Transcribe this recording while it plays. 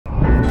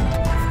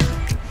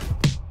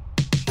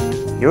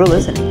You're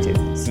listening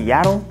to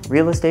Seattle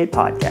Real Estate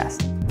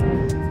Podcast.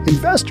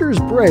 Investors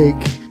break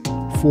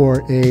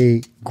for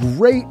a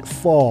great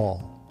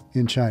fall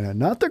in China.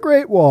 Not the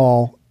Great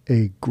Wall,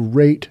 a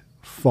great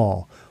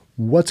fall.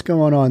 What's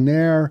going on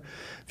there?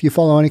 If you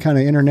follow any kind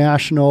of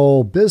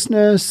international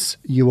business,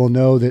 you will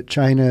know that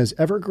China's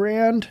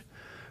Evergrande,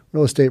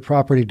 real estate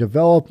property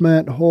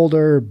development,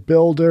 holder,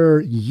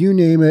 builder, you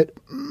name it,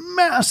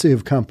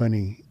 massive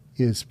company,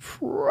 is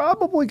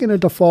probably going to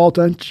default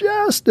on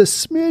just a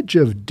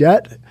smidge of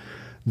debt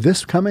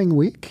this coming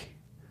week.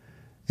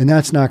 And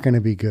that's not going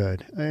to be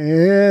good.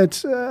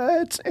 It's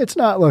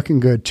not looking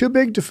good. Too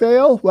big to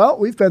fail? Well,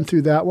 we've been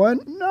through that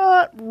one.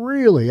 Not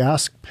really.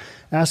 Ask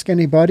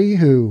anybody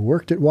who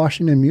worked at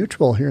Washington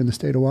Mutual here in the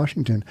state of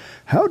Washington.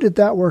 How did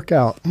that work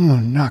out?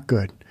 Not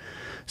good.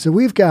 So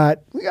we got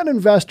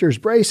investors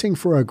bracing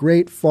for a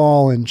great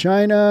fall in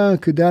China.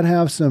 Could that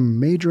have some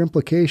major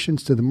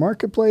implications to the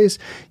marketplace?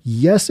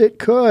 Yes, it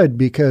could,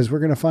 because we're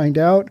going to find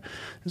out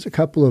there's a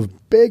couple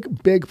of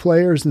big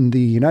players in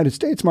the United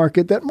States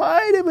market that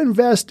might have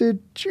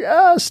invested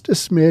just a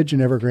smidge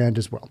in Evergrande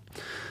as well.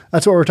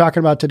 That's what we're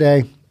talking about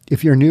today.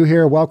 If you're new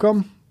here,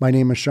 welcome. My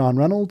name is Sean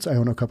Reynolds. I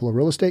own a couple of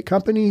real estate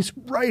companies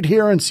right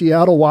here in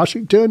Seattle,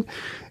 Washington,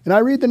 and I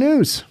read the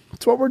news.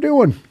 That's what we're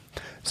doing.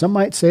 Some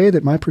might say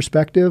that my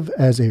perspective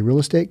as a real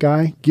estate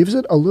guy gives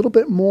it a little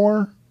bit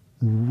more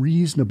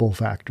reasonable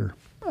factor.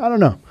 I don't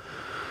know.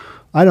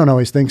 I don't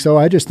always think so.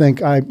 I just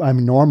think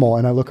I'm normal,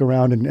 and I look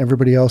around and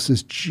everybody else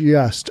is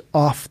just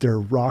off their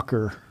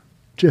rocker.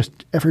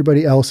 Just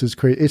everybody else is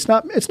crazy. It's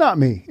not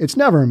me. It's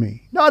never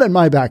me. Not in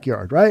my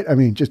backyard, right? I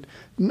mean, just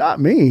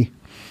not me.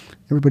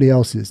 Everybody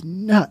else is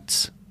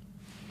nuts.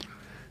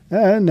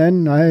 And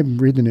then I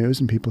read the news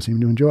and people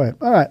seem to enjoy it.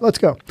 All right, let's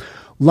go.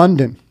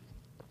 London.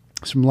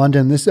 It's from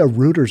London. This is a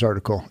Reuters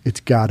article. It's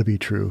got to be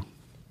true.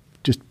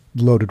 Just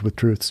loaded with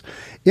truths.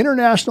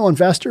 International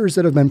investors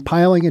that have been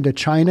piling into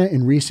China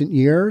in recent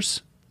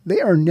years,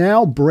 they are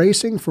now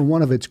bracing for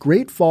one of its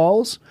great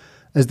falls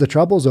as the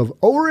troubles of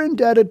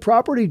over-indebted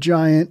property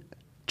giant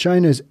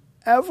China's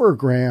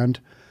Evergrande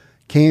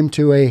came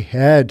to a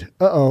head.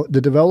 The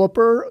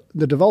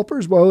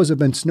developer's woes have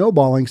been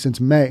snowballing since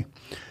May.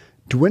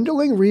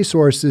 Dwindling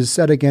resources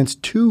set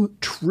against 2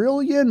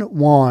 trillion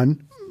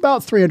won,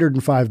 about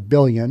 $305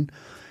 billion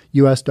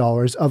US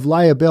dollars of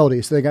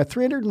liabilities. So they got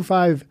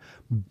 $305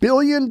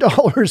 billion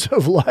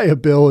of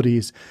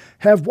liabilities,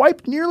 have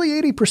wiped nearly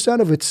 80%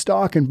 of its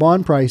stock and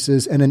bond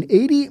prices, and an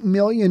 $80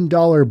 million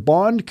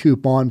bond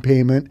coupon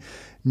payment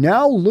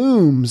now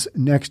looms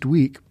next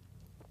week.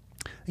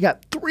 They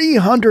got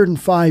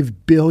 $305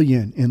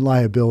 billion in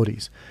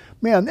liabilities.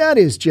 Man, that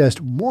is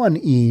just one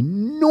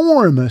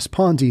enormous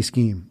Ponzi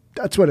scheme.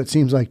 That's what it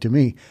seems like to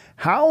me.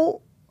 How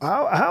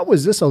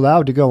was this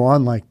allowed to go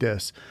on like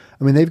this?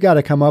 I mean, they've got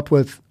to come up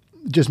with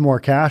just more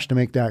cash to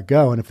make that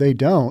go. And if they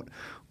don't,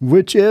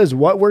 which is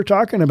what we're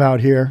talking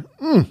about here,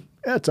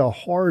 that's a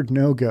hard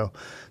no-go.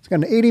 It's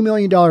got an $80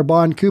 million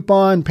bond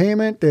coupon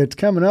payment that's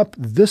coming up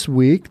this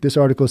week. This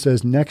article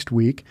says next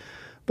week.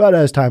 But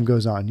as time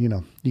goes on,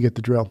 you get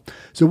the drill.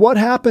 So what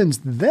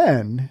happens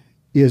then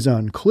is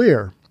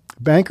unclear.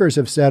 Bankers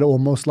have said it will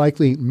most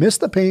likely miss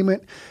the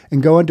payment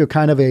and go into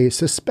kind of a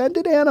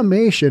suspended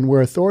animation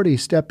where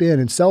authorities step in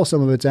and sell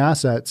some of its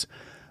assets,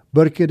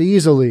 but it could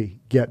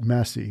easily get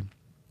messy.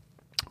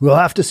 We'll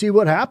have to see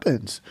what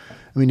happens.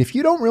 I mean, if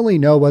you don't really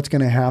know what's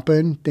going to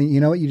happen, then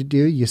you know what you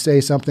do? You say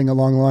something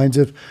along the lines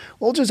of,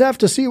 we'll just have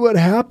to see what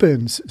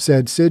happens,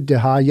 said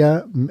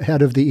𝑺𝒆𝒂𝒕𝒕𝒍𝒆,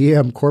 head of the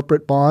EM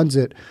corporate bonds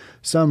at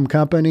some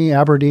company,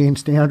 Aberdeen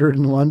Standard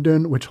in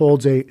London, which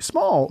holds a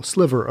small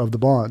sliver of the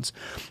bonds.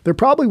 They're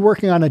probably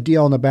working on a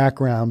deal in the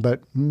background,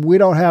 but we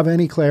don't have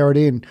any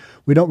clarity and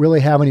we don't really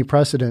have any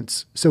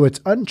precedents. So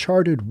it's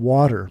uncharted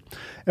water.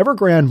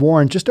 Evergrande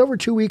warned just over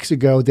 2 weeks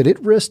ago that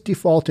it risked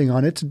defaulting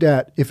on its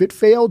debt if it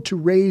failed to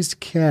raise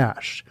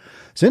cash.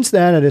 Since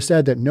then, it has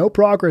said that no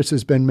progress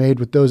has been made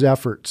with those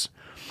efforts.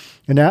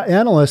 And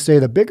analysts say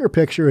the bigger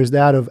picture is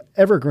that of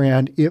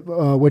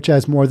Evergrande, which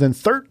has more than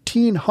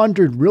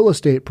 1,300 real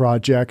estate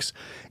projects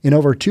in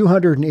over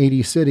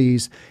 280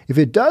 cities. If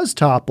it does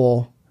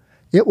topple,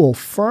 it will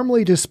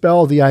firmly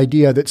dispel the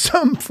idea that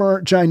some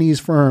Chinese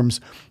firms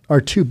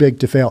are too big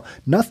to fail.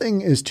 Nothing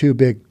is too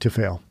big to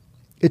fail.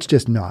 It's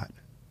just not.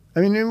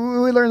 I mean,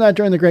 we learned that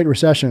during the Great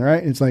Recession,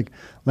 right? It's like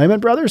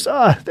Lehman Brothers,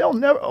 they'll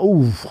never,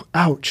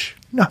 ouch,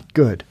 not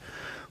good.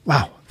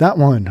 Wow, that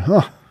one,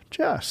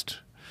 just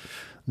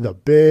the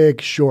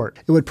Big Short.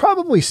 It would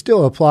probably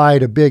still apply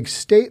to big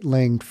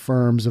state-linked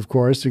firms, of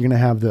course. You're going to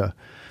have the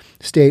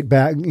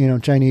state-backed,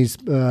 Chinese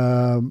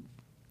government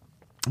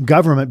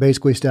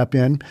basically step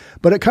in.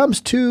 But it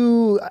comes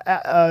after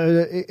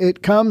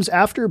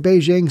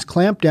Beijing's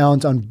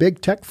clampdowns on big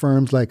tech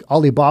firms like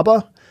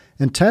Alibaba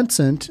and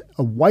Tencent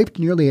wiped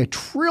nearly $1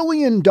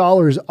 trillion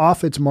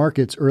off its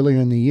markets earlier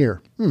in the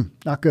year.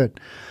 Not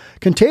good.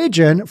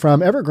 Contagion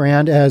from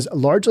Evergrande has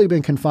largely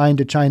been confined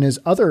to China's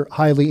other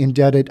highly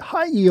indebted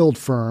high-yield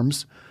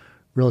firms,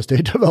 real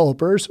estate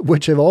developers,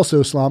 which have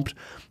also slumped.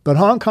 But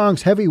Hong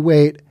Kong's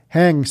heavyweight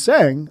Hang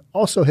Seng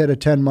also hit a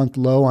 10-month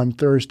low on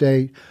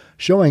Thursday,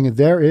 showing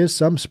there is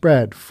some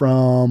spread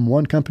from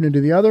one company to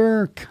the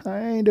other,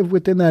 kind of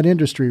within that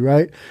industry,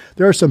 right?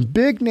 There are some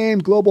big-name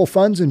global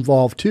funds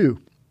involved, too.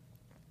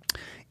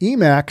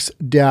 Emacs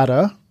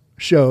data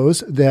shows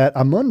that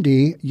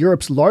Amundi,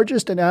 Europe's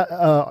largest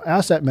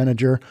asset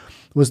manager,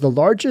 was the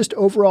largest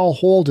overall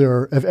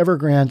holder of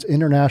Evergrande's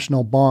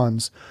international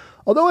bonds,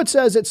 although it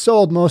says it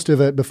sold most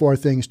of it before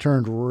things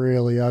turned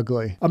really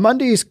ugly.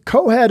 Amundi's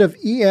co-head of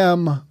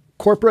EM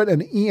Corporate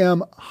and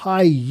EM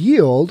High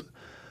Yield,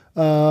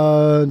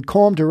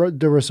 Colm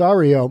de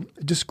Rosario,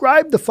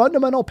 described the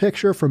fundamental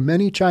picture for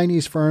many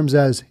Chinese firms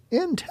as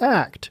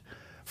intact.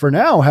 For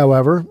now,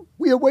 however,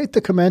 we await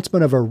the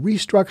commencement of a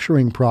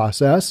restructuring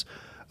process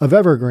of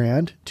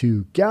Evergrande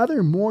to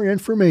gather more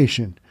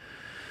information.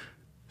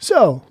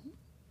 So,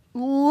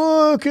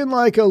 looking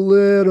like a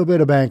little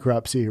bit of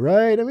bankruptcy,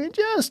 right? I mean,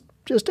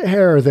 just a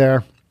hair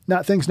there.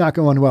 Things not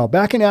going well.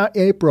 Back in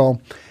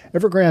April,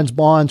 Evergrande's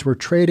bonds were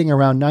trading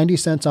around 90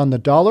 cents on the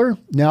dollar.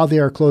 Now they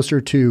are closer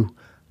to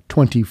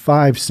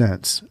 25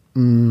 cents.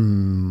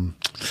 We're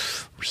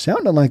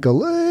sounding like a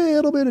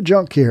little bit of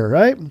junk here,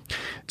 right?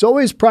 It's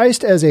always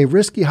priced as a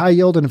risky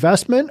high-yield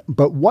investment,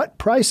 but what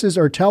prices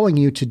are telling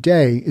you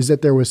today is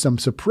that there was some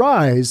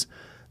surprise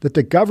that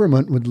the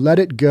government would let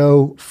it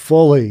go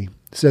fully,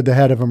 said the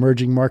head of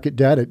emerging market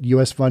debt at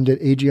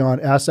U.S.-funded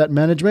Aegon Asset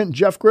Management,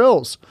 Jeff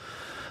Grills.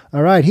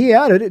 All right, he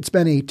added, it's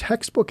been a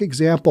textbook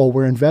example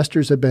where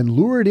investors have been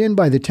lured in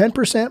by the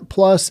 10%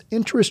 plus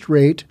interest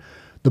rate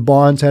the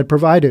bonds had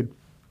provided.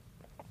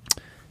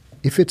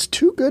 If it's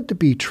too good to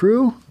be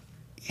true,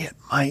 it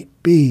might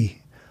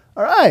be.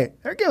 All right,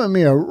 they're giving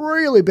me a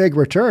really big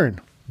return.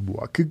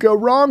 What could go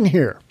wrong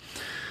here?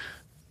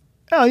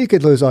 Oh, you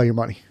could lose all your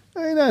money.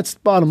 I mean, that's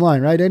the bottom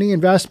line, right? Any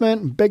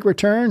investment, big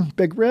return,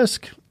 big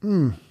risk.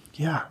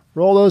 Yeah,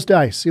 roll those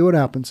dice, see what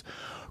happens.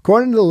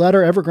 According to the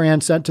letter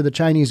Evergrande sent to the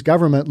Chinese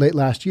government late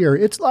last year,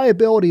 its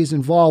liabilities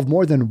involve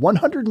more than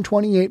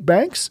 128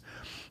 banks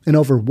and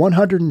over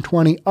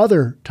 120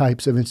 other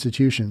types of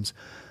institutions.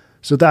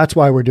 So that's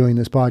why we're doing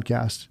this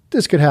podcast.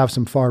 This could have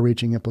some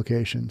far-reaching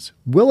implications.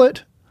 Will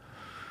it?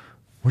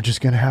 We're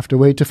just going to have to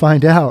wait to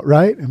find out,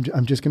 right?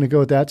 I'm just going to go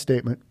with that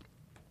statement.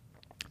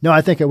 No,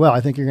 I think it will.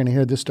 I think you're going to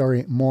hear this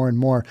story more and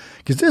more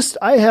because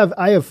I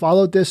have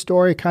followed this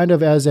story kind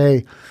of as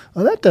a,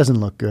 oh, that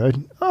doesn't look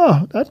good.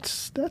 Oh,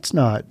 that's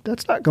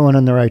not going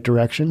in the right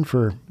direction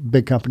for a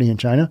big company in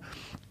China.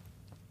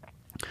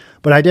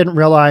 But I didn't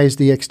realize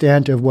the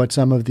extent of what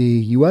some of the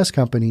U.S.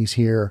 companies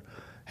here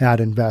had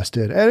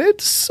invested, and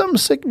it's some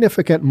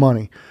significant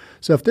money.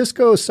 So if this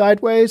goes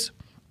sideways,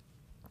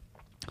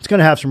 it's going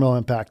to have some real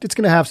impact. It's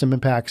going to have some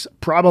impacts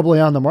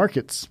probably on the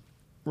markets.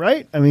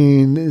 Right? I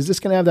mean, is this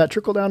going to have that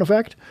trickle-down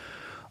effect?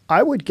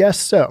 I would guess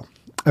so.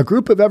 A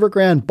group of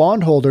Evergrande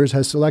bondholders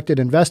has selected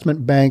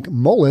investment bank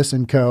Moelis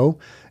 & Co.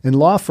 and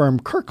law firm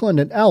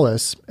Kirkland &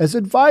 Ellis as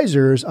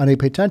advisors on a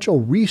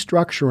potential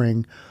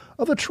restructuring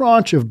of a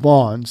tranche of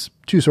bonds,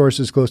 two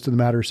sources close to the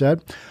matter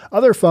said.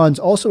 Other funds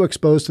also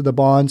exposed to the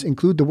bonds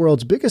include the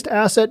world's biggest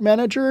asset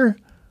manager,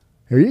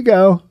 here you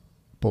go,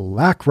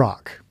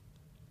 BlackRock.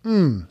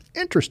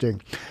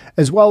 Interesting.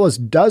 As well as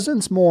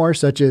dozens more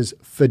such as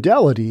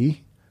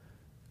Fidelity,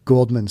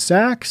 Goldman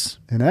Sachs,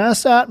 and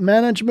Asset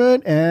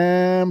Management,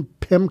 and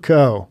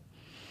PIMCO.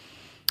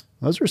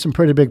 Those are some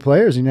pretty big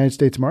players in the United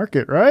States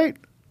market, right?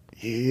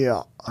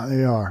 Yeah,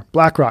 they are.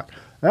 BlackRock.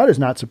 That is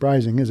not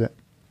surprising, is it?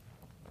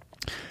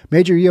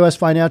 Major U.S.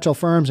 financial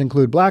firms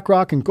include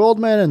BlackRock and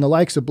Goldman and the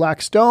likes of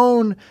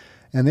Blackstone,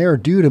 and they are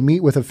due to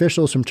meet with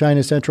officials from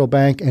China's central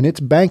bank and its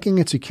banking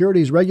and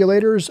securities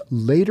regulators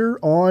later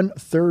on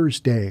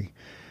Thursday.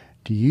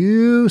 Do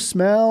you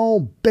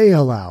smell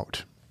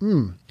bailout?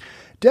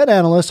 Debt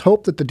analysts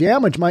hope that the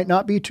damage might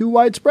not be too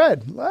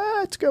widespread.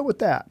 Let's go with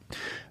that.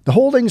 The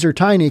holdings are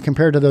tiny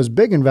compared to those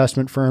big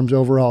investment firms'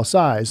 overall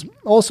size.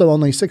 Also,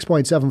 only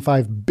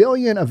 $6.75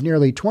 billion of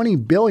nearly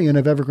 $20 billion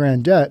of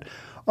Evergrande debt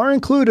are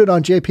included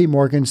on JP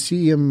Morgan's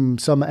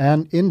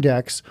CM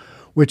index,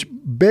 which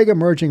big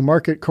emerging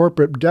market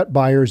corporate debt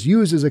buyers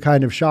use as a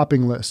kind of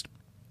shopping list.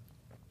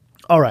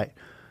 All right.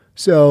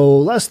 So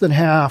less than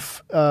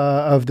half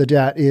of the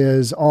debt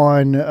is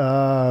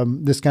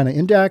on this kind of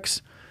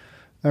index.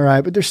 All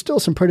right, but there's still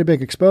some pretty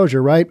big exposure,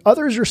 right?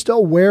 Others are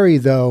still wary,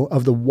 though,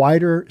 of the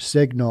wider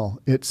signal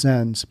it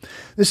sends.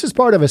 This is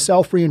part of a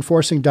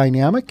self-reinforcing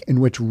dynamic in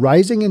which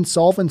rising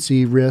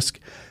insolvency risk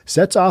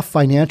sets off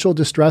financial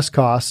distress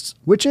costs,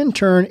 which in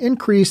turn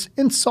increase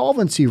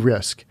insolvency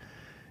risk.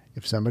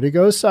 If somebody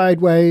goes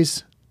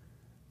sideways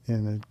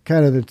and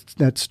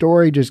that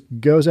story just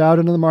goes out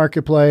into the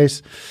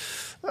marketplace,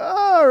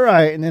 all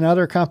right, and then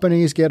other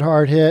companies get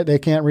hard hit. They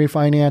can't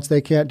refinance. They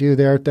can't do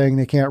their thing.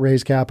 They can't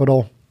raise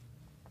capital.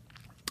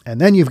 And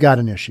then you've got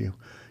an issue.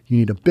 You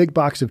need a big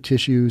box of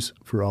tissues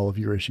for all of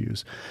your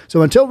issues.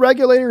 So until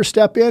regulators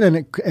step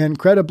in and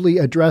credibly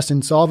address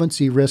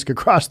insolvency risk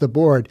across the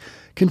board,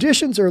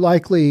 conditions are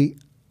likely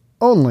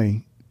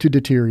only to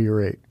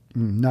deteriorate.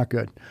 Not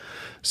good.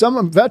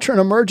 Some veteran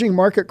emerging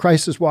market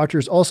crisis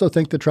watchers also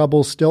think the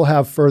troubles still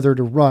have further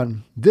to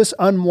run. This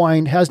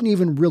unwind hasn't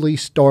even really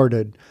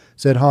started,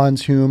 said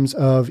Hans Humes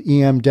of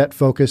EM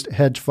debt-focused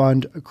hedge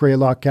fund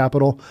Greylock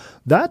Capital.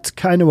 That's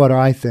kind of what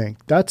I think.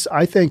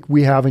 I think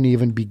we haven't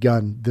even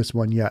begun this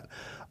one yet.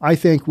 I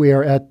think we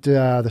are at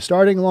the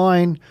starting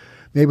line.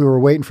 Maybe we're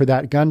waiting for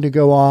that gun to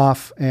go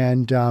off,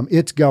 and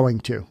it's going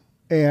to.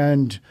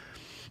 And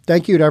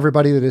thank you to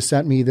everybody that has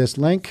sent me this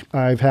link.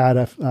 I've had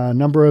a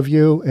number of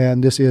you,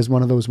 and this is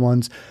one of those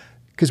ones,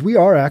 because we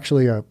are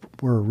actually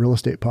we're a real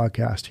estate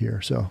podcast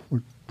here, so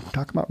we're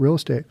talking about real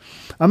estate.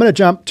 I'm going to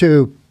jump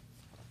to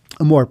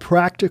a more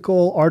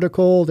practical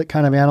article that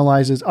kind of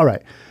analyzes, all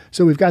right,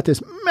 so we've got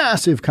this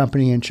massive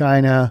company in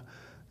China.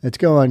 It's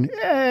going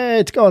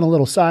a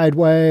little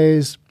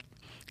sideways.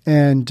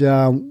 And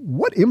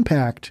what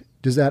impact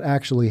does that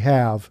actually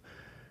have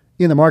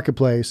in the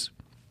marketplace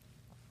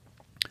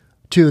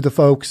to the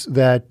folks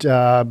that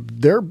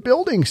they're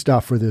building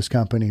stuff for this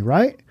company,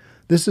 right?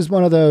 This is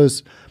one of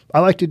those,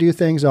 I like to do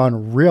things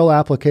on real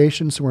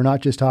applications. So we're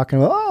not just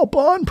talking about,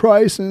 bond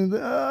price and,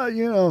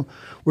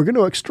 we're going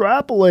to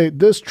extrapolate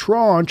this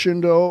tranche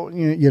into,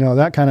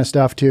 that kind of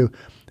stuff too.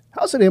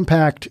 How's it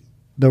impact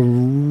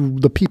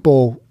the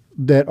people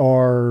that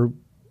are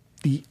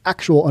the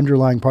actual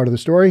underlying part of the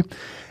story?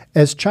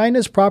 As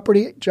China's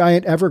property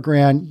giant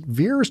Evergrande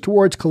veers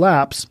towards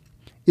collapse,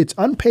 its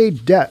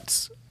unpaid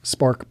debts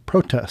spark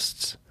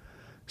protests.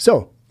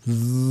 So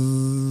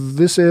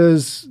this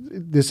is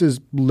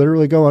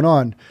literally going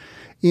on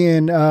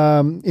in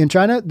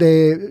China.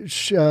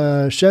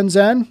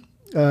 Shenzhen,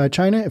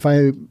 China. If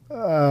I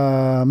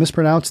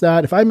mispronounce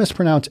that, if I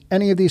mispronounce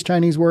any of these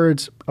Chinese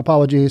words,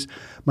 apologies.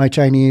 My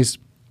Chinese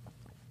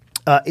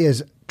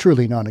is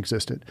truly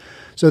non-existent.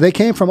 So they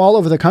came from all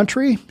over the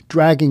country,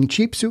 dragging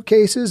cheap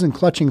suitcases and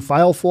clutching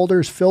file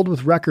folders filled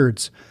with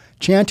records,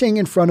 chanting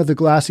in front of the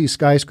glassy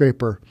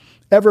skyscraper,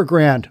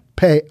 "Evergrande,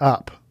 pay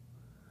up."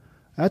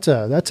 That's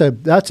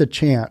a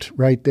chant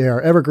right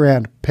there.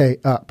 Evergrande, pay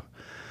up.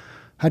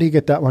 How do you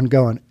get that one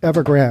going?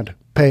 Evergrande,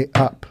 pay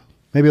up.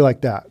 Maybe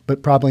like that,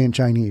 but probably in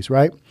Chinese,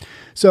 right?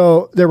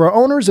 So there were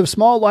owners of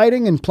small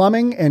lighting and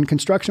plumbing and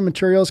construction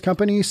materials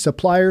companies,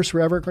 suppliers for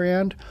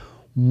Evergrande,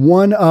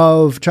 one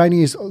of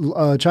China's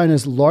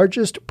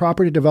largest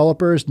property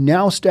developers,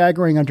 now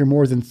staggering under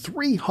more than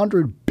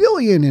 $300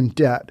 billion in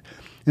debt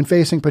and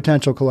facing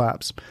potential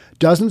collapse.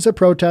 Dozens of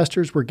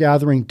protesters were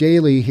gathering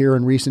daily here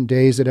in recent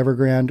days at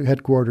Evergrande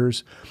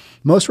headquarters.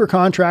 Most were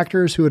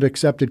contractors who had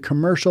accepted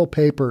commercial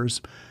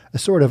papers, a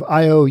sort of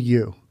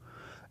IOU,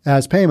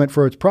 as payment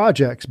for its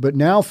projects, but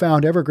now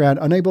found Evergrande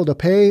unable to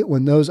pay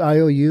when those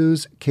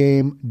IOUs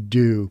came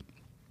due.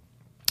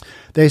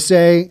 They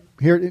say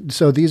here,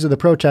 so these are the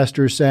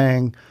protesters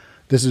saying,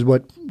 this is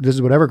what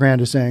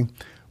Evergrande is saying.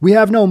 "We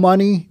have no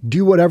money.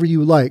 Do whatever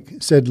you like,"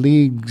 said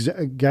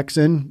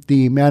𝒔𝒕𝒕𝒍𝒆,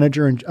 the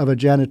manager of a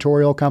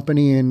janitorial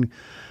company in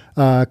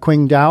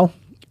Qingdao.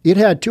 It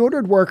had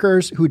 200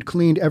 workers who'd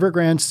cleaned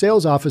Evergrande's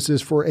sales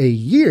offices for a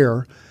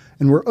year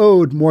and were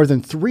owed more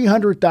than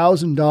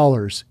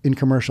 $300,000 in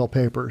commercial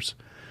papers.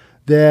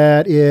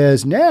 That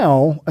is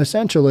now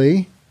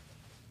essentially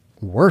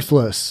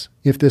worthless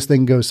if this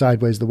thing goes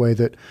sideways the way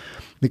that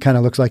it kind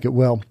of looks like it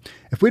will.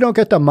 "If we don't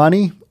get the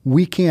money,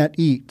 we can't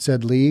eat,"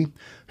 said Li,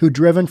 who'd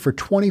driven for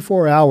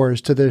 24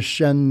 hours to the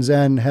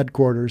Shenzhen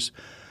headquarters.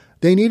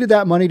 They needed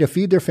that money to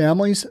feed their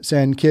families,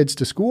 send kids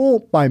to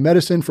school, buy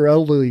medicine for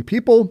elderly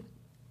people,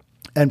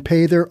 and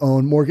pay their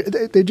own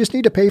mortgage. They just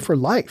need to pay for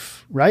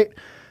life, right?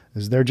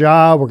 This is their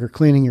job. We're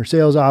cleaning your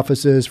sales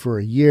offices for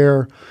a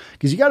year.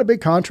 Because you got a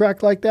big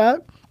contract like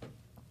that,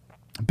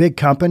 big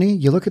company,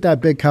 you look at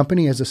that big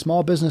company as a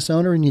small business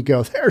owner and you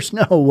go, there's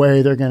no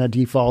way they're going to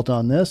default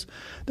on this.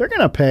 They're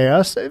going to pay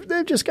us.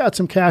 They've just got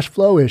some cash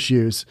flow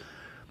issues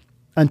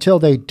until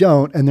they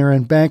don't, and they're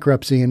in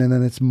bankruptcy, and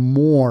then it's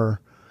more.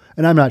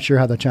 And I'm not sure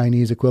how the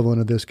Chinese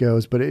equivalent of this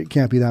goes, but it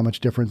can't be that much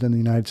different than the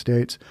United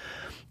States.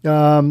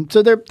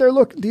 So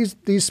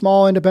these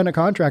small independent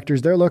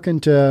contractors, they're looking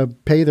to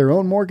pay their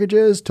own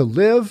mortgages, to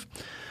live.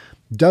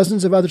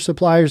 Dozens of other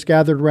suppliers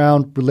gathered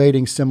around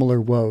relating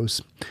similar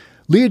woes.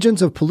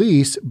 Legions of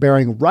police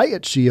bearing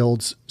riot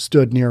shields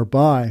stood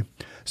nearby.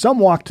 Some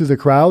walked through the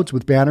crowds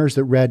with banners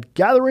that read,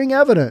 "Gathering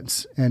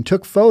evidence," and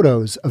took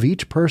photos of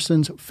each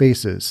person's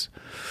faces.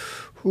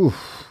 Whew,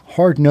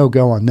 hard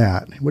no-go on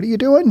that. What are you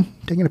doing?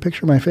 Taking a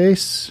picture of my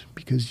face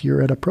because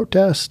you're at a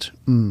protest?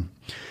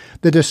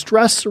 The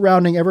distress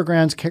surrounding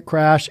Evergrande's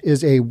crash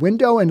is a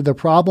window into the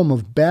problem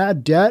of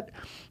bad debt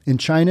in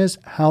China's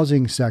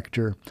housing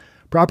sector.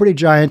 Property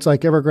giants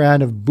like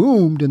Evergrande have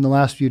boomed in the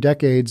last few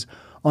decades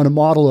on a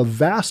model of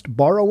vast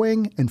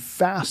borrowing and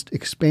fast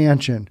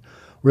expansion,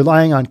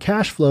 relying on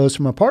cash flows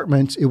from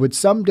apartments it would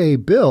someday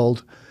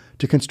build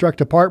to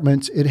construct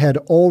apartments it had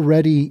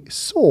already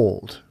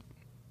sold.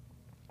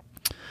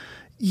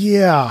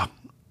 Yeah,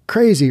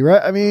 crazy,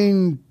 right? I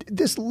mean,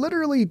 this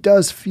literally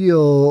does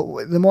feel,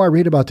 the more I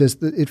read about this,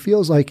 it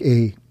feels like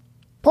a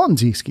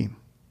Ponzi scheme.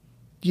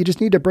 You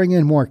just need to bring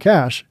in more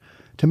cash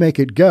to make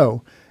it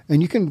go.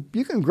 And you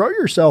can grow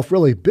yourself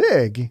really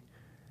big.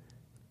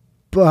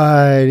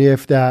 But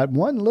if that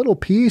one little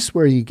piece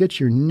where you get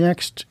your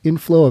next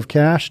inflow of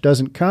cash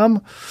doesn't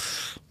come,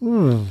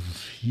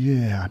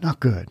 yeah, not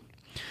good.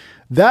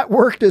 That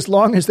worked as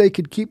long as they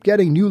could keep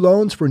getting new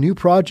loans for new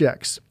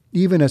projects,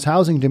 even as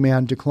housing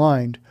demand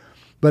declined.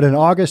 But in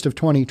August of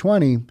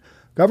 2020,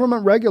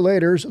 government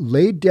regulators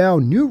laid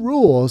down new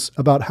rules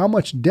about how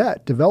much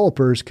debt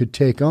developers could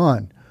take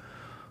on.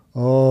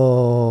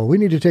 Oh, we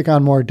need to take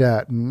on more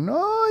debt.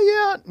 No.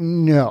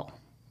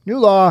 New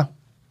law,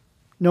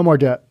 no more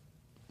debt.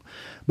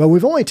 But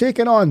we've only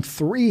taken on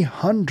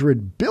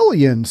 $300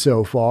 billion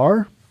so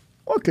far.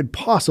 What could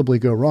possibly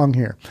go wrong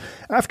here?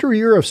 After a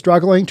year of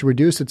struggling to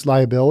reduce its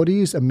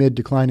liabilities amid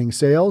declining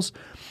sales,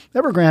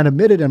 Evergrande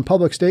admitted in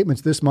public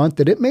statements this month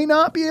that it may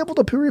not be able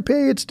to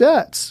repay its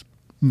debts.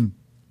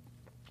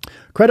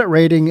 Credit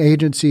rating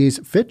agencies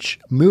Fitch,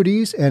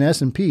 Moody's, and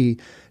S&P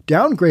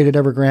downgraded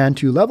Evergrande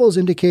to levels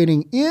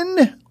indicating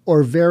in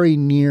or very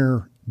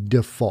near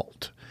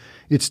default.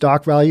 Its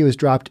stock value has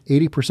dropped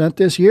 80%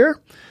 this year,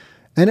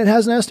 and it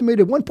has an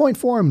estimated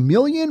 1.4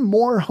 million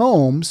more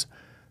homes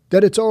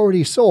that it's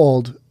already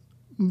sold,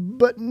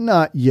 but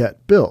not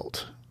yet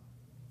built.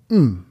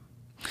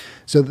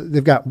 So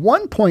they've got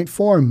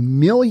 1.4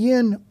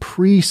 million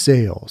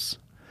pre-sales.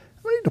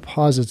 How many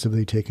deposits have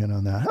they taken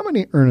on that? How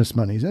many earnest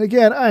monies? And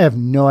again, I have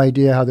no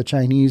idea how the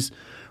Chinese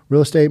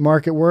real estate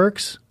market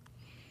works.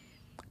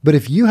 But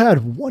if you had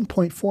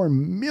 1.4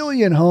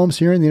 million homes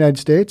here in the United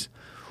States,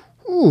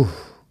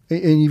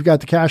 and you've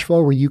got the cash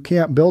flow where you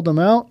can't build them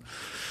out,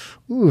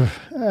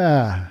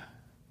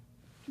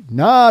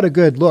 not a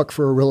good look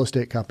for a real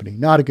estate company.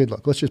 Not a good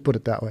look. Let's just put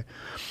it that way.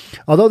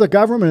 Although the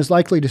government is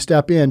likely to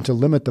step in to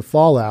limit the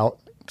fallout,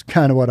 it's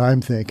kind of what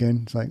I'm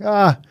thinking. It's like, you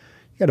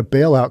got a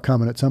bailout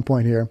coming at some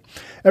point here.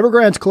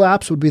 Evergrande's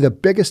collapse would be the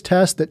biggest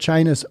test that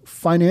China's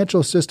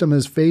financial system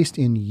has faced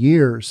in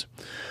years.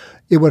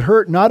 It would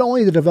hurt not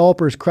only the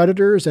developers'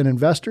 creditors and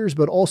investors,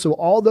 but also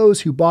all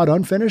those who bought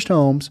unfinished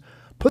homes,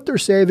 put their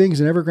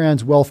savings in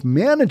Evergrande's wealth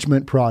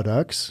management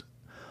products,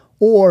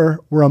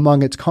 or were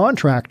among its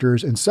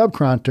contractors and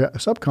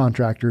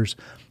subcontractors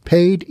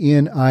paid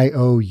in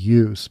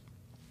IOUs.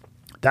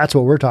 That's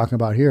what we're talking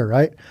about here,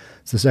 right?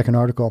 It's the second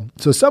article.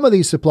 So some of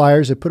these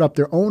suppliers have put up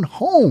their own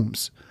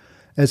homes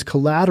as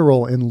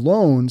collateral in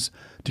loans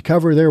to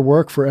cover their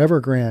work for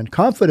Evergrande,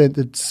 confident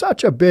that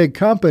such a big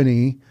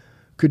company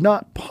could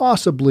not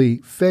possibly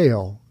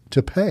fail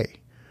to pay.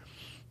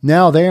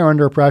 Now they are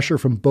under pressure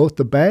from both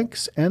the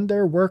banks and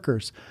their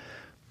workers.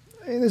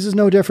 This is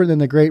no different than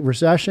the Great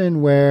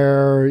Recession,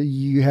 where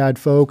you had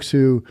folks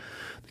who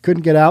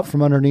couldn't get out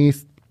from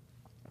underneath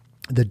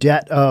the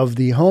debt of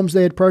the homes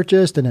they had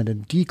purchased, and in a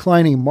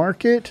declining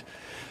market,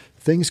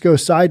 things go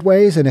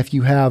sideways. And if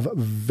you have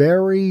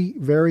very,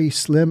 very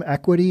slim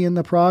equity in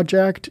the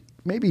project,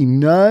 maybe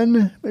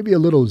none, maybe a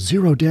little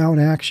zero down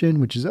action,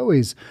 which is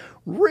always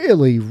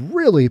really,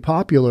 really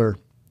popular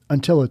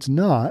until it's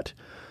not.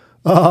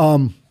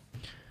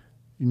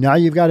 Now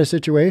you've got a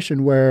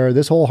situation where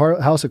this whole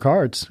house of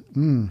cards,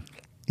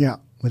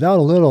 without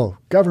a little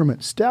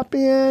government step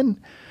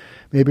in,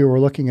 maybe we're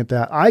looking at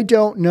that. I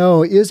don't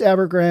know. Is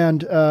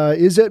Evergrande,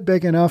 is it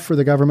big enough for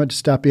the government to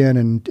step in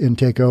and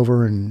take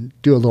over and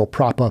do a little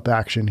prop-up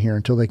action here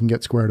until they can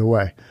get squared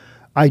away?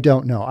 I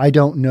don't know. I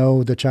don't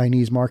know the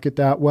Chinese market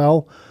that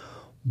well.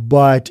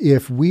 But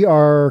if we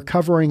are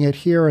covering it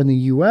here in the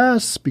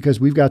U.S., because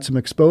we've got some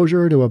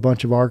exposure to a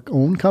bunch of our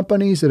own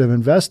companies that have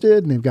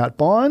invested and they've got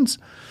bonds,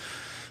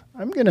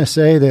 I'm going to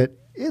say that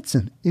it's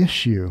an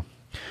issue.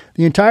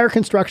 The entire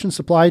construction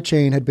supply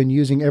chain had been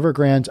using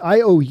Evergrande's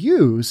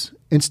IOUs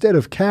instead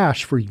of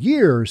cash for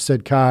years,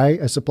 said Kai,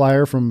 a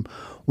supplier from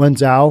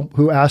𝑦𝒔𝒕𝒕𝒍,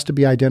 who asked to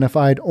be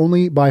identified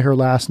only by her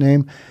last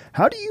name.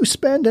 How do you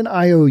spend an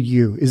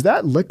IOU? Is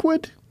that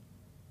liquid?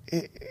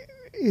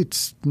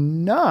 It's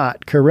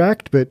not,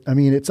 correct? But, I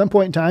mean, at some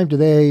point in time, do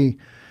they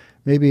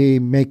maybe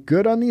make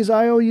good on these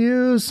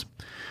IOUs?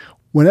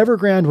 When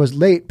Evergrande was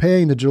late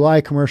paying the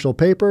July commercial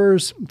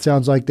papers, it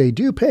sounds like they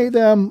do pay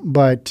them,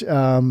 but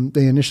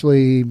they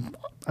initially,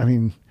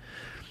 this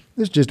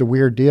is just a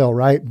weird deal,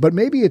 right? But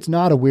maybe it's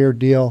not a weird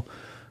deal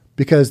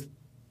because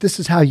this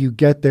is how you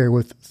get there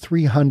with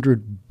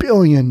 $300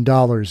 billion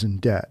in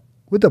debt,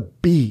 with a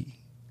B.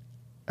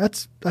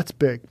 That's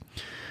big.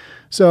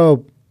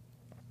 So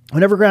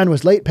when Evergrande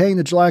was late paying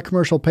the July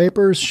commercial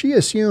papers, she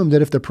assumed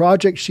that if the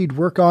project she'd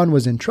work on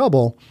was in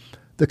trouble,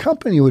 the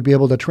company would be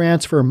able to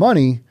transfer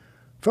money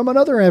from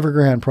another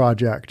Evergrande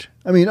project.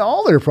 I mean,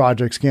 all their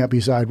projects can't be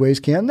sideways,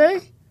 can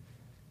they?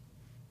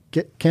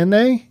 Can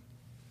they?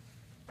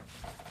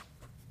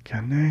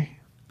 Can they?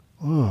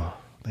 Oh,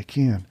 they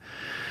can.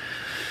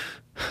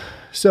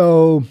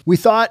 So we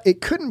thought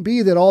it couldn't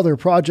be that all their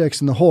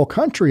projects in the whole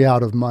country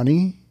out of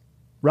money,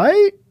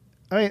 right?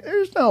 I mean,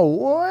 there's no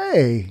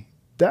way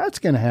that's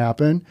going to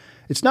happen.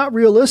 It's not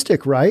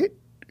realistic, right?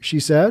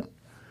 She said.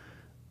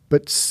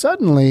 But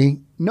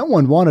suddenly, no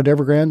one wanted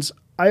Evergrande's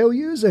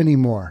IOUs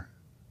anymore.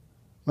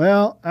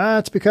 Well,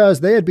 that's because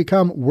they had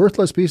become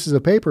worthless pieces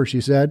of paper, she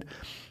said.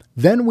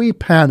 Then we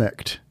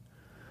panicked.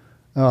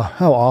 Oh,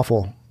 how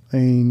awful. I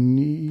mean,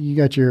 you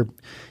got your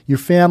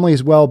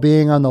family's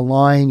well-being on the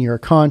line. You're a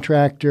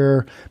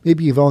contractor.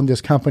 Maybe you've owned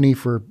this company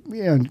for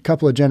a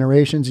couple of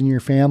generations in your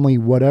family,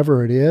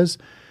 whatever it is.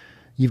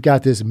 You've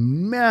got this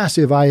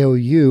massive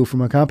IOU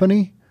from a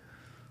company.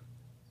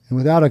 And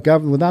without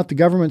the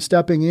government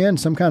stepping in,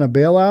 some kind of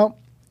bailout,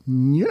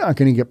 you're not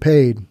going to get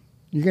paid.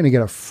 You're going to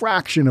get a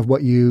fraction of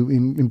what you,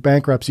 in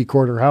bankruptcy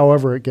court or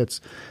however it gets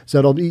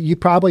settled. You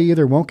probably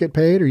either won't get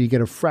paid or you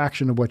get a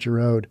fraction of what you're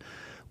owed.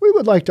 We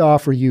would like to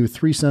offer you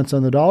 3 cents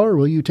on the dollar.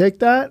 Will you take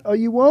that? Oh,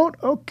 you won't?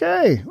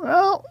 Okay.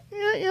 Well,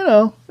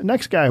 the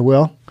next guy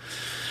will.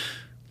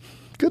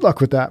 Good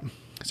luck with that.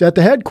 So at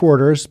the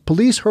headquarters,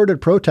 police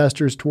herded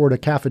protesters toward a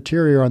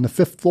cafeteria on the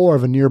 5th floor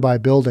of a nearby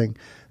building.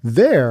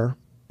 There,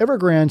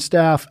 Evergrande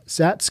staff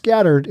sat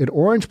scattered at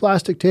orange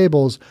plastic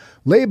tables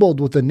labeled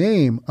with the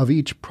name of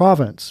each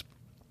province.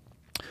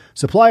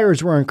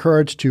 Suppliers were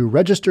encouraged to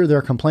register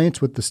their complaints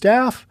with the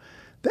staff,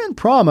 then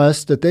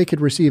promised that they could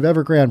receive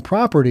Evergrande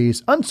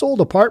properties, unsold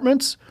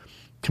apartments,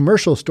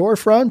 commercial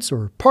storefronts,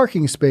 or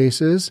parking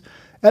spaces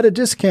at a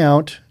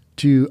discount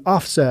to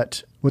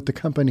offset what the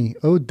company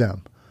owed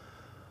them.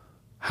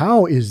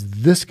 How is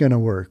this going to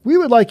work? We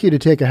would like you to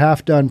take a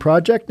half-done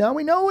project. Now,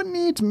 we know it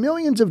needs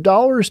millions of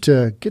dollars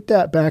to get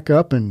that back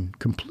up and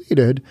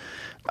completed.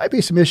 Might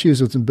be some issues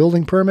with some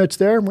building permits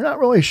there. We're not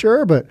really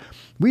sure, but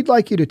we'd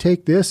like you to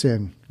take this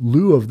in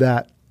lieu of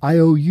that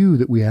IOU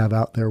that we have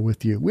out there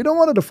with you. We don't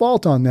want to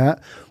default on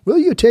that. Will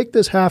you take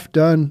this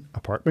half-done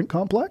apartment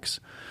complex?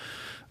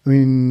 I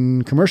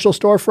mean, commercial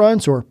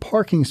storefronts or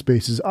parking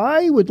spaces?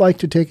 I would like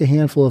to take a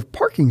handful of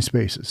parking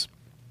spaces.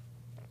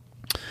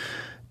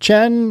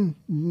 Chen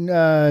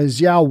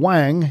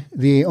Xiaowang,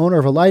 the owner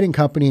of a lighting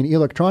company and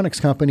electronics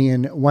company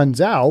in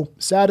Wenzhou,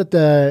 sat at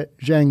the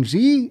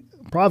Jiangxi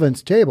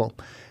province table.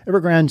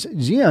 Evergrande's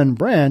Xi'an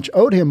branch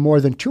owed him more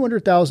than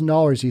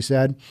 $200,000, he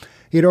said.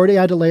 He had already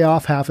had to lay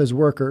off half his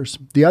workers.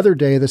 The other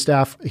day, the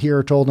staff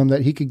here told him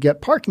that he could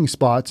get parking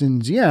spots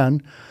in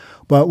Xi'an,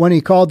 but when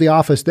he called the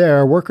office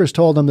there, workers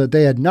told him that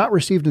they had not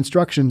received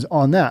instructions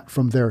on that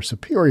from their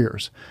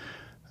superiors.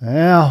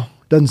 Well,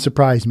 doesn't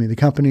surprise me. The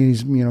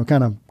company's,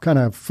 kind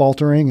of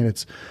faltering and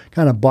it's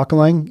kind of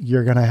buckling.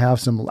 You're going to have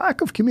some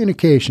lack of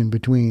communication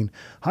between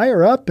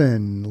higher up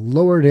and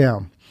lower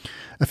down.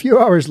 A few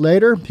hours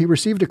later, he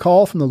received a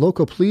call from the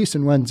local police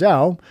in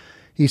Wenzhou.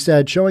 He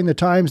said, showing the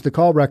Times the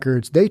call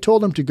records, they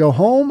told him to go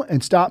home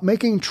and stop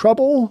making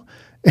trouble.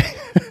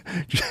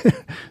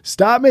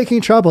 Stop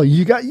making trouble.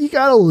 You got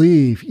to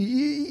leave.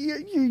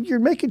 You're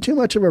making too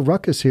much of a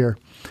ruckus here.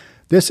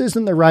 This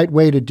isn't the right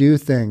way to do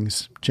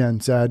things, Chen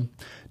said.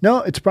 No,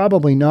 it's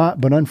probably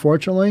not, but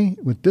unfortunately,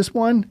 with this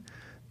one,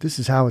 this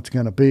is how it's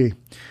going to be.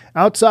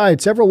 Outside,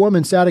 several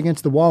women sat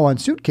against the wall on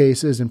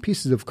suitcases and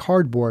pieces of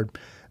cardboard.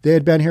 They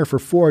had been here for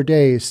 4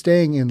 days,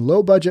 staying in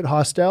low-budget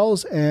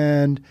hostels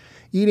and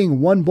eating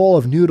 1 bowl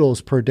of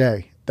noodles per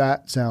day.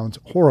 That sounds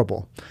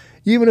horrible.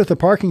 Even if the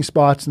parking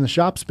spots and the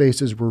shop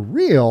spaces were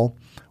real,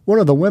 one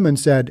of the women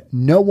said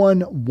no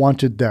one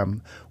wanted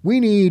them. We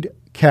need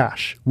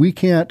cash. We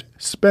can't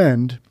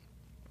spend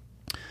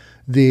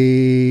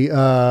the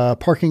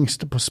parking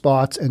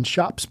spots and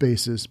shop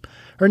spaces.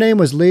 Her name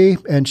was Li,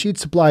 and she'd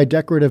supplied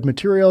decorative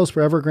materials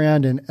for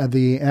Evergrande in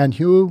the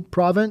Anhui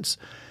province.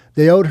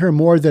 They owed her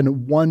more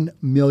than $1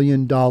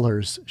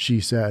 million, she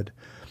said.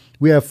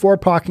 We have 4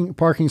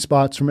 parking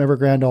spots from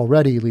Evergrande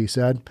already, Li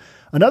said.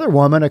 Another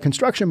woman, a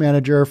construction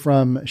manager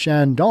from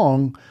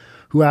Shandong,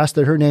 who asked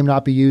that her name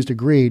not be used,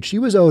 agreed. She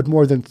was owed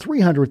more than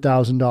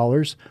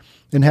 $300,000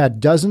 and had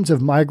dozens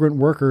of migrant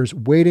workers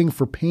waiting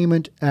for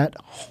payment at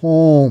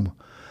home.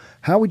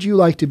 How would you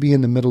like to be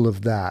in the middle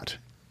of that?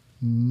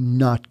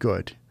 Not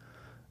good.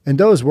 And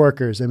those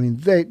workers, I mean,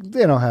 they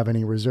don't have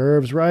any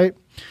reserves, right?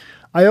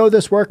 I owe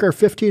this worker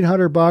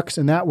 $1,500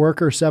 and that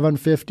worker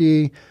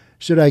 $750.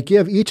 Should I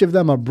give each of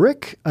them a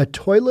brick, a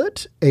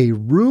toilet, a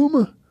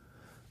room?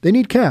 They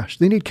need cash.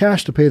 They need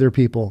cash to pay their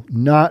people,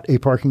 not a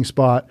parking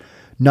spot,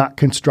 not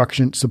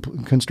construction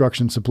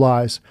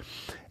supplies.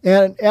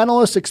 And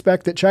analysts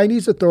expect that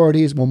Chinese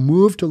authorities will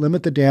move to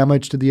limit the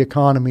damage to the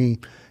economy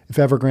if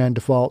Evergrande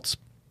defaults.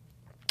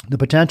 The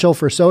potential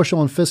for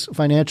social and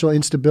financial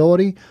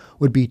instability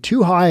would be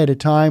too high at a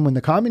time when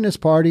the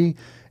Communist Party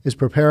is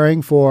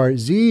preparing for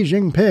Xi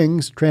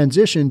Jinping's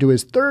transition to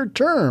his 3rd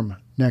term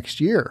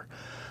next year.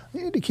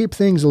 They need to keep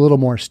things a little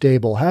more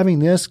stable. Having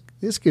this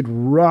could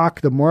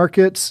rock the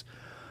markets.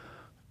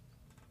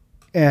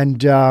 And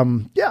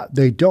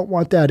they don't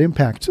want that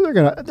impact. So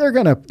they're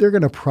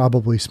gonna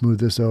probably smooth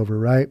this over,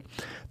 right?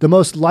 The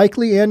most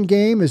likely end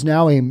game is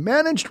now a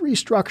managed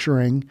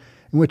restructuring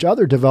in which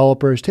other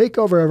developers take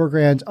over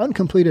Evergrande's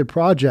uncompleted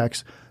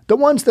projects, the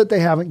ones that they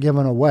haven't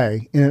given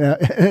away in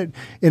an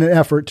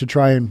effort to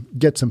try and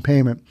get some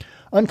payment.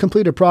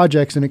 Uncompleted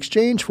projects in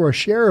exchange for a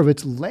share of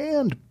its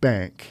land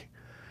bank,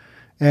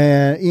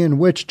 in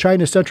which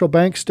China's central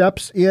bank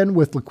steps in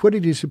with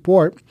liquidity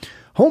support.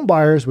 Home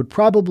buyers would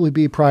probably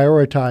be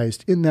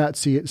prioritized in that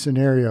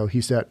scenario,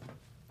 he said.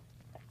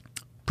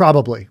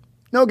 Probably.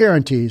 No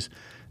guarantees.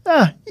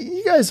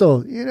 you guys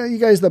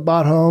that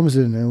bought homes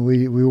and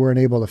we weren't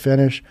able to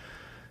finish.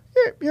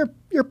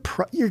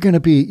 You're going to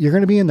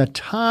be in the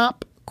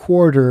top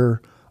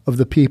quarter of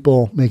the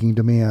people making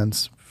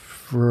demands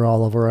for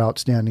all of our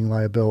outstanding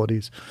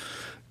liabilities.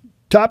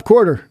 Top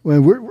quarter.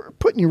 We're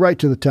putting you right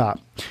to the top.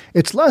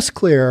 It's less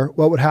clear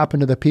what would happen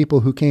to the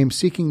people who came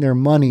seeking their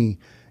money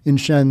in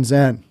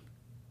Shenzhen.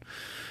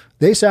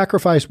 They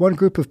sacrificed one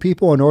group of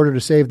people in order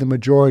to save the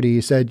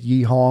majority, said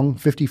Yi Hong,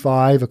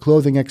 55, a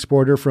clothing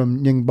exporter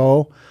from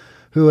Ningbo,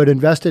 who had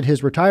invested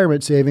his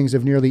retirement savings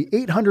of nearly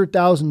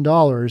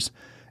 $800,000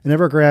 in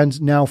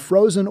Evergrande's now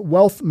frozen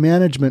wealth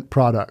management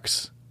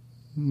products.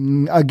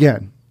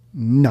 Again,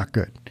 not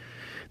good.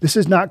 This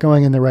is not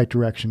going in the right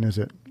direction, is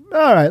it?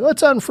 All right,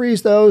 let's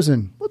unfreeze those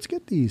and let's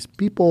get these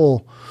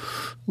people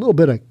a little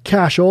bit of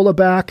cashola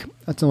back.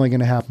 That's only going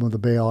to happen with a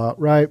bailout,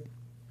 right?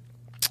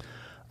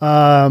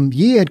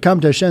 Yi had come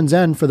to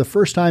Shenzhen for the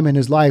first time in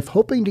his life,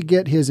 hoping to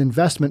get his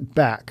investment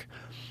back.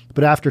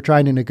 But after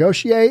trying to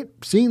negotiate,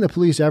 seeing the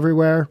police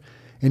everywhere,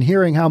 and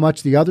hearing how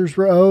much the others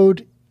were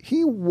owed,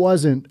 he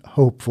wasn't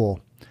hopeful.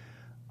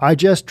 I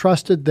just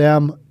trusted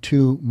them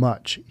too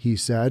much, he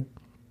said.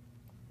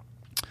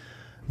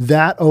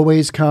 That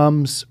always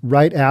comes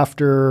right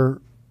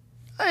after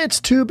it's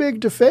too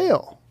big to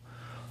fail,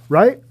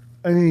 right?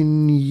 I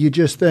mean, you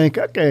just think,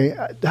 okay,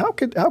 how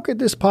could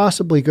this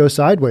possibly go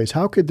sideways?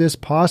 How could this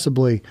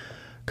possibly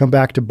come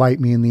back to bite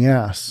me in the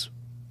ass?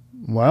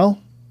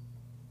 Well,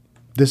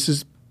 this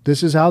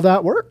is how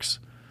that works.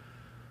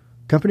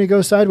 Company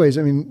goes sideways.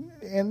 I mean,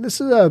 and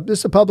this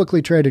is a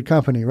publicly traded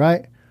company,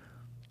 right?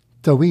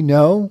 So we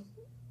know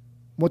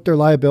what their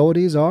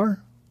liabilities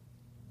are.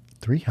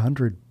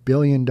 $300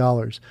 billion.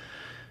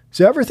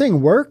 So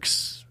everything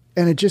works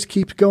and it just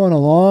keeps going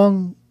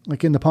along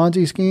like in the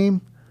Ponzi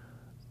scheme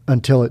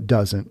until it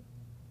doesn't.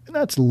 And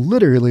that's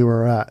literally where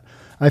we're at.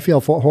 I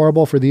feel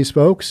horrible for these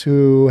folks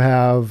who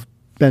have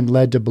been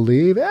led to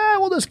believe,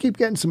 we'll just keep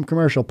getting some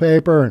commercial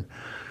paper and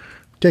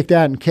take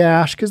that in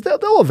cash because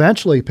they'll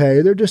eventually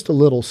pay. They're just a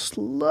little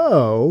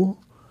slow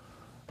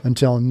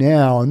until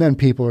now. And then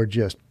people are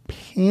just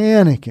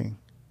panicking.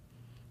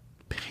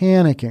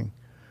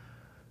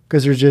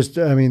 Because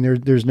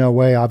there's no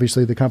way,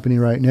 obviously, the company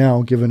right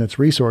now, given its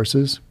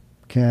resources,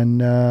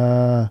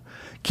 can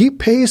keep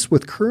pace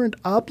with current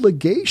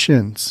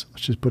obligations.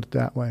 Let's just put it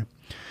that way.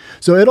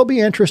 So it'll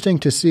be interesting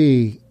to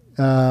see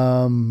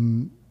how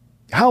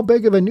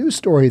big of a news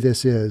story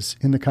this is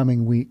in the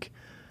coming week.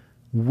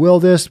 Will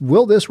this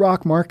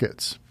rock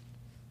markets?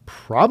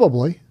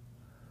 Probably.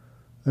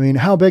 I mean,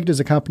 how big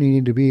does a company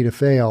need to be to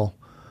fail?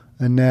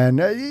 And then,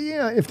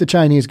 if the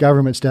Chinese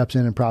government steps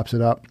in and props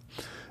it up,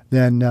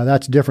 then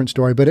that's a different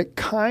story. But it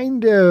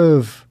kind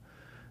of,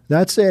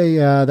 that's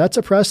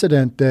a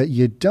precedent that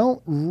you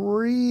don't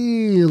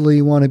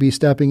really want to be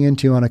stepping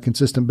into on a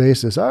consistent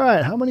basis. All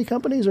right, how many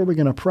companies are we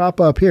going to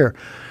prop up here?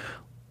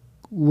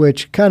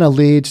 Which kind of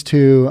leads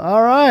to,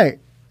 all right,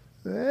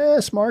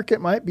 this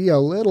market might be a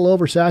little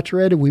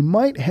oversaturated. We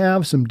might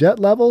have some debt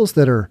levels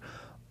that are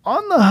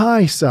on the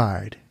high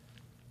side.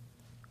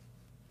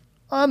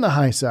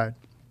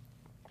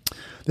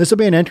 This will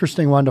be an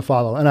interesting one to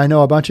follow. And I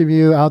know a bunch of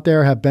you out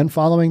there have been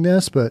following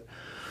this, but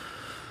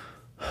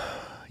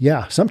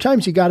yeah,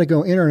 sometimes you got to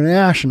go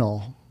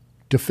international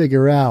to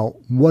figure out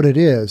what it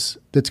is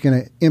that's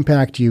going to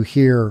impact you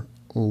here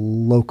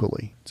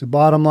locally. So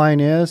bottom line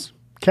is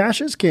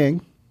cash is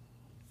king.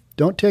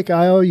 Don't take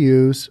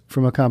IOUs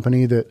from a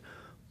company that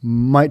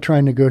might try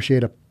and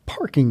negotiate a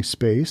parking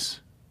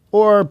space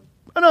or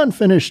an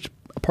unfinished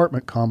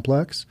apartment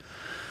complex.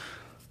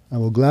 I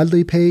will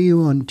gladly pay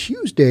you on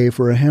Tuesday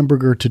for a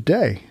hamburger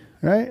today,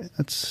 right?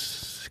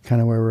 That's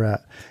kind of where we're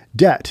at.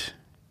 Debt.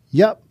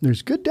 Yep,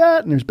 there's good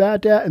debt and there's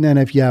bad debt. And then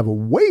if you have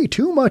way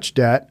too much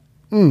debt,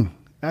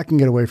 that can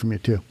get away from you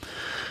too.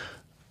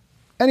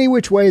 Any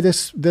which way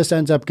this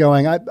ends up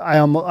going, I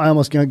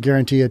almost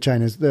guarantee you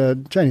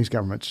the Chinese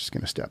government's just going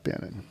to step in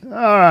and, all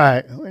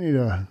right, we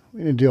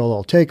need to do a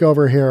little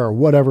takeover here or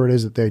whatever it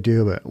is that they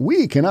do, but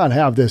we cannot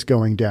have this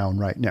going down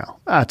right now.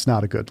 That's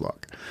not a good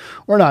look.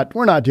 We're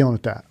not dealing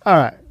with that. All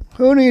right,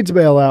 who needs a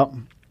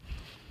bailout?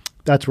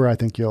 That's what I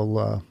think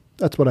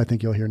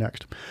you'll hear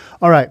next.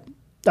 All right.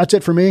 That's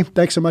it for me.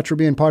 Thanks so much for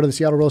being part of the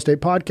Seattle Real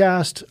Estate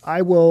Podcast.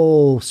 I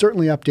will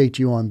certainly update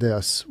you on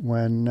this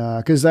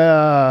because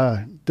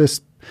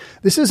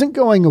this isn't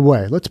going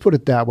away. Let's put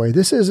it that way.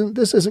 This isn't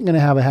going to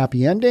have a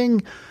happy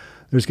ending.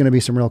 There's going to be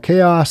some real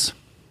chaos.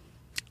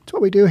 That's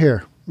what we do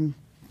here. We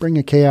bring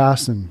you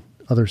chaos and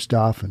other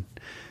stuff and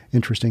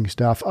interesting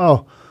stuff.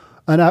 Oh,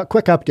 and a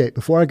quick update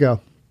before I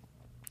go.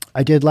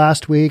 I did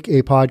last week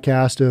a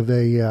podcast of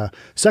a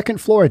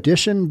second floor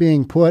addition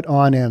being put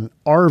on an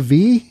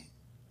RV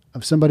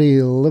of somebody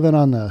living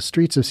on the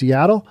streets of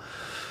Seattle.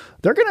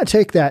 They're going to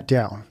take that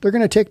down. They're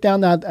going to take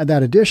down that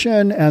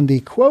addition. And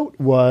the quote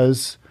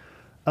was,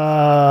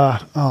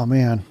 oh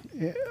man,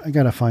 I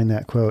got to find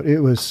that quote. It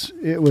was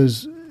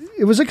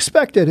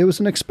expected. It was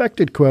an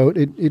expected quote.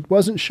 It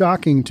wasn't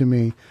shocking to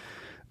me.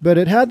 but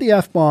it had the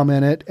F-bomb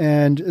in it,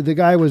 and the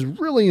guy was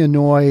really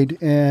annoyed.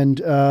 And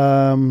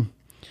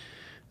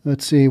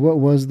let's see, what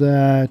was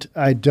that?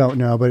 I don't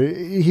know, but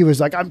he was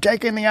like, "I'm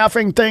taking the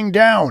effing thing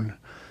down,"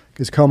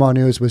 because Como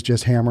News was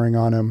just hammering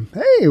on him.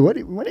 Hey, are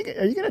you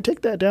going to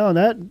take that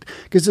down?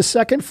 Because the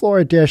second floor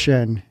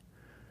addition,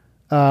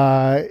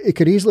 it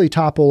could easily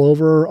topple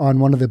over on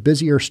one of the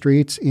busier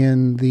streets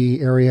in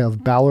the area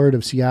of Ballard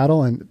of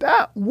Seattle, and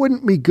that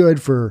wouldn't be good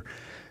for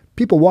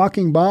people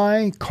walking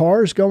by,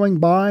 cars going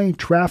by,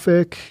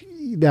 traffic,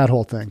 that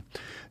whole thing.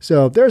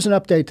 So there's an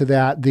update to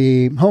that.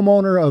 The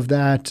homeowner of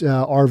that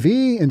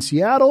RV in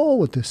Seattle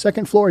with the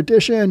second floor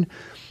addition,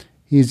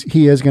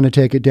 he is going to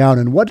take it down.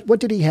 And what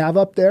did he have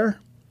up there?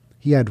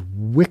 He had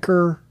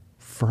wicker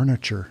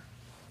furniture.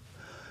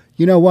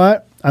 You know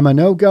what? I'm a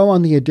no-go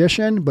on the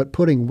addition, but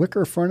putting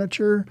wicker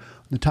furniture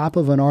on the top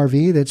of an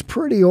RV that's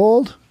pretty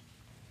old,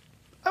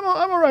 I'm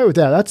all right with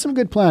that. That's some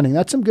good planning.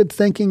 That's some good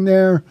thinking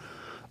there.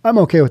 I'm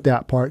okay with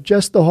that part.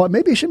 Just the whole,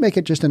 maybe you should make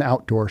it just an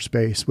outdoor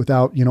space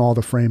without, all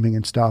the framing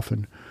and stuff,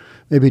 and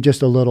maybe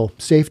just a little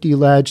safety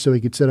ledge so he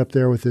could sit up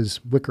there with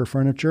his wicker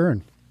furniture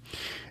and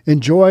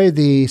enjoy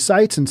the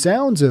sights and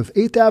sounds of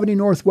 8th Avenue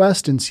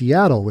Northwest in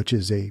Seattle, which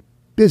is a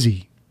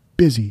busy,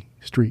 busy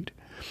street.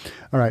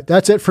 All right,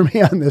 that's it for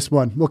me on this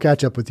one. We'll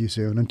catch up with you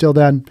soon. Until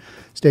then,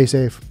 stay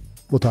safe.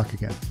 We'll talk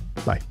again.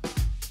 Bye.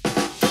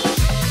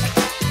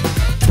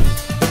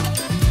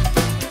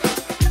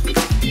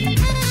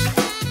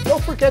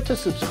 Don't forget to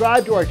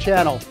subscribe to our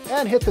channel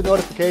and hit the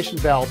notification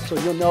bell so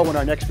you'll know when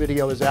our next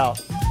video is out.